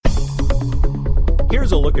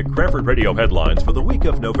Here's a look at Cranford Radio headlines for the week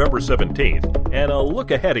of November 17th and a look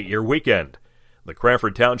ahead at your weekend. The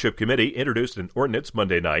Cranford Township Committee introduced an ordinance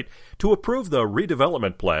Monday night to approve the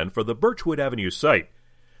redevelopment plan for the Birchwood Avenue site.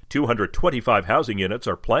 225 housing units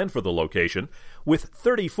are planned for the location, with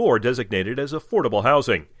 34 designated as affordable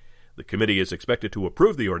housing. The committee is expected to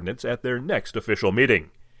approve the ordinance at their next official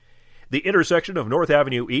meeting. The intersection of North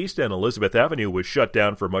Avenue East and Elizabeth Avenue was shut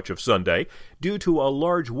down for much of Sunday due to a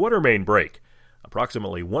large water main break.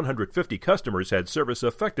 Approximately 150 customers had service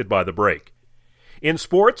affected by the break. In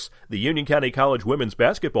sports, the Union County College women's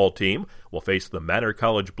basketball team will face the Manor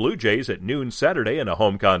College Blue Jays at noon Saturday in a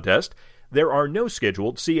home contest. There are no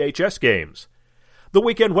scheduled CHS games. The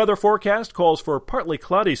weekend weather forecast calls for partly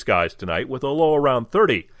cloudy skies tonight with a low around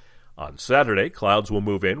 30. On Saturday, clouds will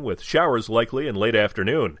move in with showers likely in late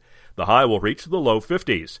afternoon. The high will reach the low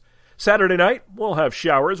 50s. Saturday night, we'll have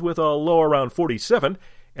showers with a low around 47,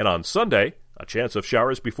 and on Sunday, a chance of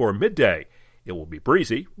showers before midday. It will be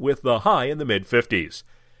breezy with the high in the mid-50s.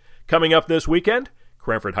 Coming up this weekend,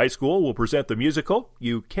 Cranford High School will present the musical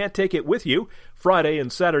You Can't Take It With You Friday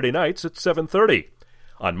and Saturday nights at 7:30.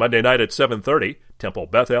 On Monday night at 7:30, Temple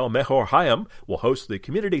Beth El Mejor Hayam will host the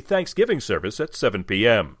Community Thanksgiving service at 7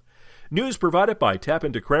 p.m. News provided by Tap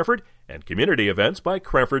Into Cranford and community events by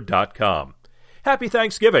Cranford.com. Happy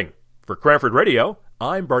Thanksgiving! For Cranford Radio,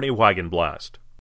 I'm Bernie Wagenblast.